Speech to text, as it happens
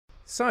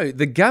So,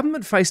 the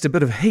government faced a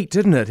bit of heat,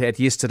 didn't it, at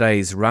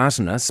yesterday's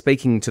Rātana?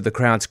 Speaking to the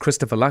crowds,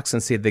 Christopher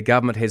Luxon said the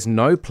government has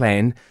no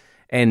plan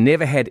and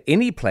never had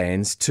any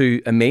plans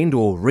to amend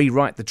or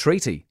rewrite the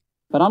treaty.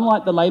 But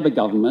unlike the Labor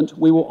government,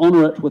 we will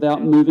honour it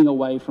without moving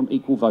away from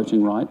equal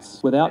voting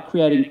rights, without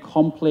creating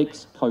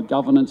complex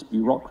co-governance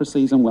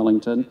bureaucracies in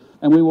Wellington,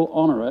 and we will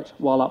honour it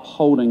while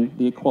upholding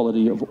the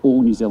equality of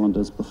all New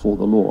Zealanders before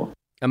the law.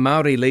 A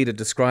Māori leader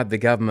described the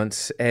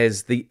government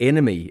as the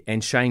enemy,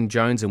 and Shane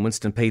Jones and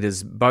Winston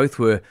Peters both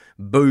were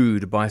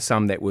booed by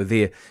some that were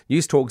there.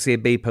 News Talk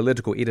ZB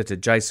political editor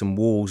Jason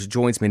Walls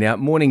joins me now.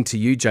 Morning to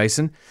you,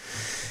 Jason.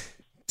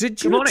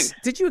 Good morning.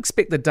 Did you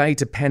expect the day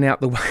to pan out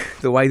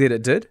the way that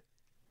it did?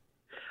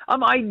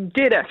 I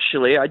did,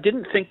 actually. I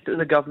didn't think that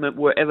the government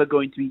were ever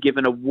going to be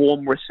given a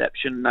warm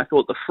reception. I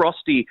thought the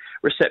frosty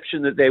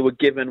reception that they were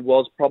given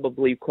was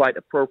probably quite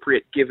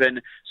appropriate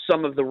given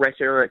some of the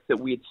rhetoric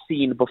that we had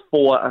seen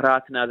before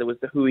Rātana. There was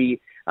the hui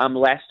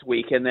last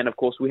week, and then, of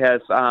course, we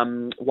have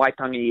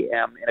Waitangi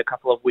in a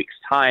couple of weeks'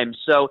 time.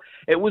 So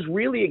it was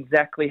really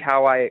exactly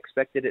how I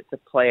expected it to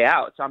play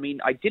out. I mean,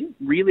 I didn't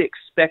really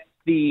expect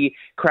the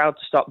crowd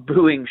to stop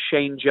booing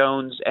Shane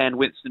Jones and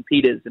Winston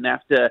Peters, and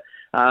after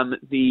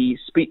the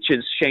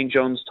speeches, Shane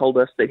Jones told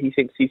us that he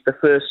thinks he's the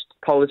first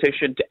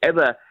politician to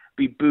ever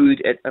be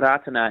booed at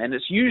Rātana, and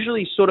it's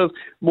usually sort of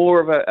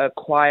more of a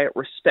quiet,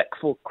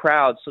 respectful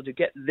crowd, so to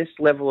get this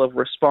level of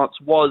response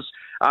was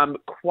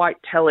quite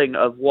telling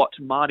of what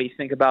Māori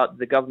think about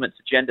the government's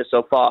agenda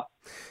so far.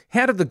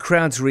 How did the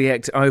crowds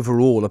react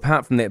overall,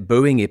 apart from that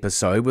booing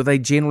episode? Were they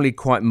generally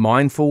quite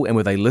mindful, and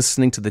were they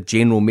listening to the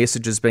general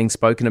messages being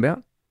spoken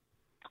about?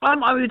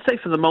 I would say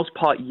for the most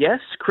part, yes.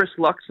 Chris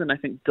Luxon, I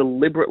think,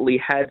 deliberately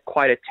had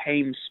quite a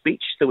tame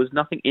speech. There was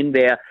nothing in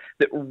there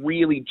that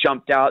really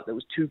jumped out, that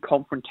was too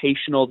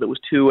confrontational, that was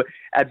too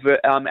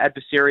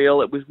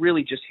adversarial. It was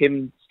really just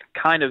him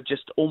kind of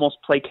just almost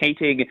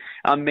placating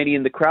many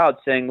in the crowd,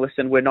 saying,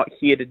 listen, we're not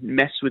here to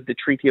mess with the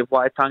Treaty of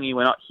Waitangi,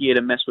 we're not here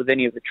to mess with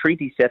any of the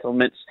treaty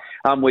settlements,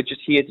 we're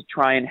just here to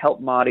try and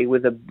help Māori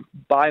with a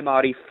by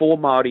Māori, for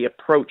Māori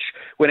approach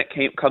when it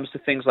comes to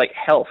things like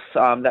health.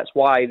 That's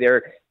why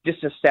they're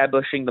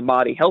disestablishing the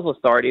Māori Health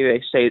Authority.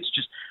 They say it's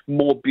just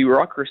more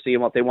bureaucracy,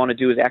 and what they want to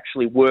do is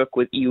actually work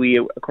with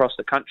iwi across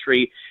the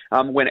country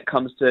when it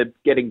comes to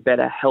getting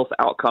better health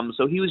outcomes.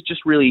 So he was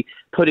just really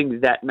putting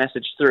that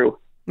message through.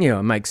 Yeah,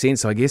 it makes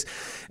sense, I guess.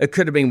 It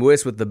could have been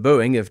worse with the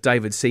booing if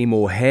David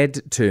Seymour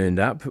had turned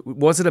up.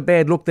 Was it a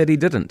bad look that he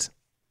didn't?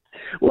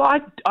 Well,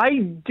 I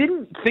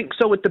didn't think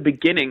so at the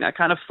beginning. I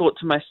kind of thought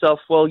to myself,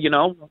 well, you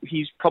know,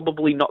 he's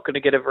probably not going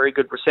to get a very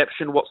good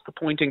reception. What's the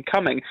point in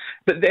coming?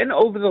 But then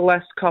over the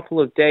last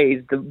couple of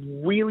days,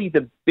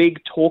 the big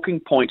talking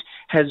point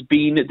has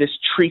been this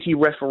treaty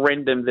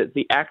referendum that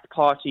the ACT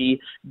Party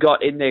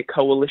got in their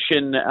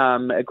coalition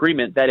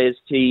agreement. That is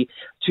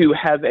to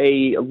have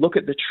a look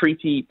at the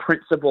treaty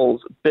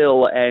principles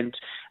bill, and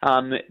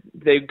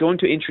they're going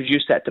to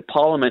introduce that to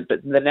Parliament,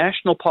 but the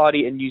National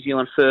Party and New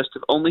Zealand First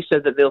have only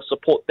said that they'll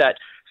support that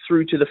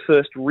through to the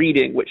first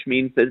reading, which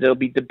means that it'll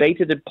be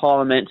debated in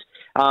Parliament,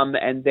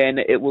 and then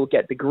it will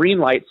get the green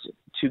lights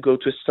to go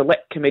to a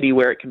select committee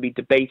where it can be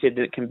debated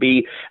and it can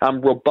be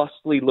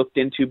robustly looked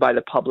into by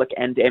the public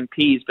and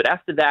MPs. But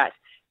after that,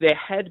 there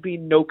had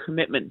been no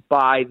commitment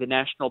by the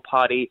National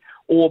Party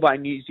or by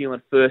New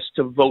Zealand First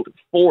to vote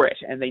for it,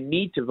 and they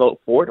need to vote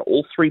for it.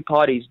 All three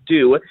parties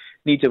do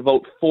need to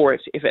vote for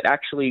it if it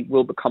actually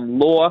will become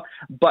law,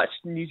 but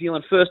New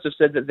Zealand First have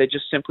said that they're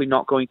just simply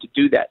not going to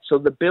do that. So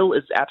the bill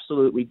is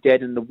absolutely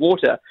dead in the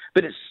water,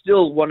 but it's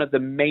still one of the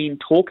main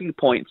talking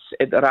points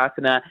at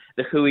Rātana,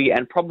 the hui,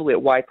 and probably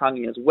at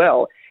Waitangi as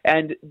well.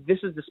 And this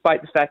is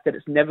despite the fact that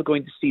it's never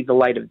going to see the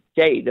light of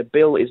day. The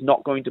bill is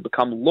not going to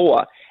become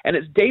law. And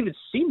it's David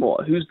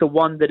Seymour who's the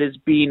one that has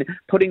been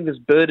putting this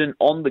burden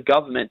on the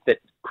government that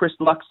Chris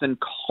Luxon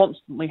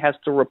constantly has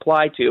to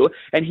reply to,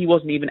 and he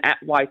wasn't even at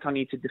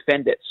Waitangi to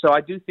defend it. So I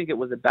do think it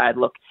was a bad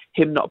look,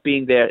 him not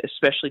being there,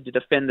 especially to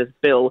defend this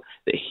bill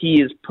that he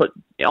has put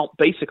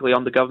basically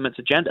on the government's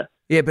agenda.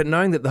 Yeah, but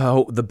knowing that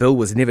the bill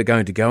was never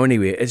going to go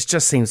anywhere, it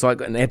just seems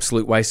like an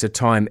absolute waste of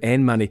time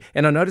and money.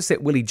 And I noticed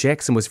that Willie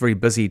Jackson was very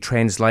busy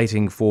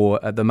translating for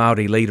the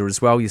Māori leader as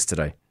well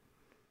yesterday.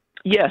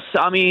 Yes,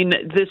 I mean,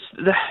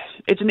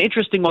 it's an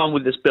interesting one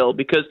with this bill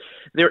because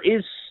there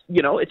is,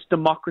 you know, it's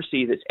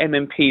democracy, it's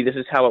MMP, this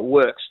is how it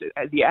works.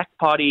 The ACT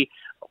Party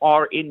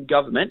are in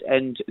government,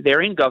 and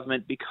they're in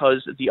government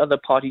because the other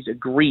parties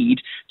agreed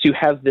to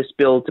have this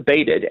bill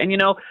debated. And, you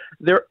know,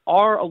 there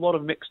are a lot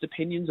of mixed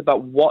opinions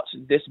about what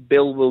this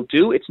bill will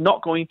do. It's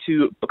not going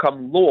to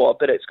become law,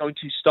 but it's going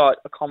to start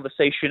a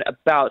conversation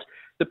about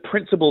the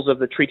principles of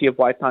the Treaty of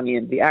Waitangi,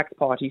 and the ACT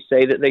Party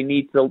say that they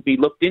need to be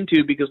looked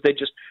into because they're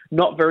just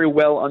not very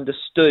well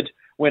understood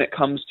when it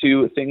comes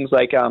to things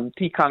like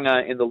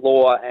tikanga in the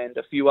law and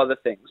a few other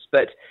things.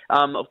 But,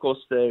 of course,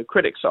 the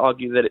critics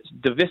argue that it's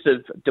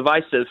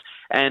divisive,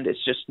 and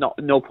it's just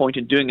no point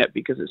in doing it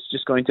because it's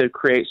just going to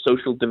create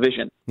social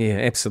division. Yeah,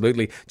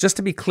 absolutely. Just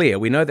to be clear,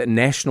 we know that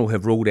National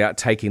have ruled out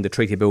taking the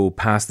treaty bill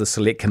past the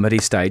select committee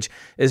stage.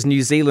 Is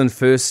New Zealand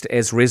First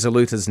as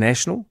resolute as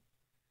National?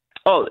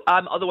 Oh,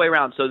 other way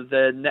around. So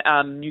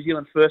the New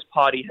Zealand First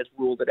Party has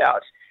ruled it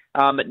out.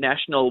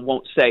 National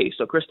won't say.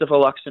 So Christopher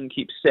Luxon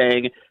keeps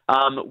saying,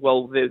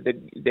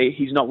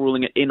 he's not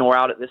ruling it in or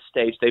out at this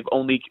stage. They've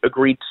only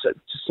agreed to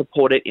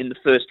support it in the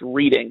first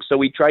reading. So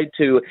we tried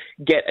to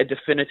get a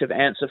definitive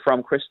answer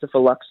from Christopher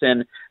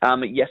Luxon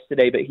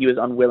yesterday, but he was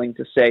unwilling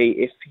to say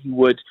if he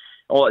would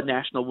or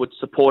National would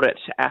support it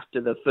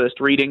after the first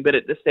reading. But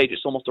at this stage,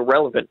 it's almost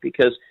irrelevant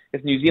because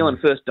if New Zealand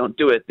First don't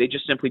do it, they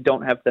just simply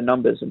don't have the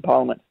numbers in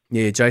Parliament.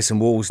 Yeah, Jason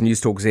Walls, News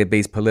Talk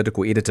ZB's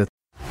political editor.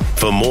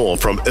 For more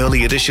from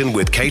Early Edition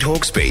with Kate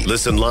Hawkesby,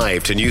 listen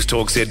live to News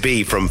Talk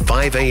ZB from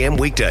 5 a.m.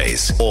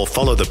 weekdays or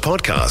follow the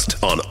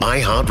podcast on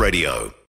iHeartRadio.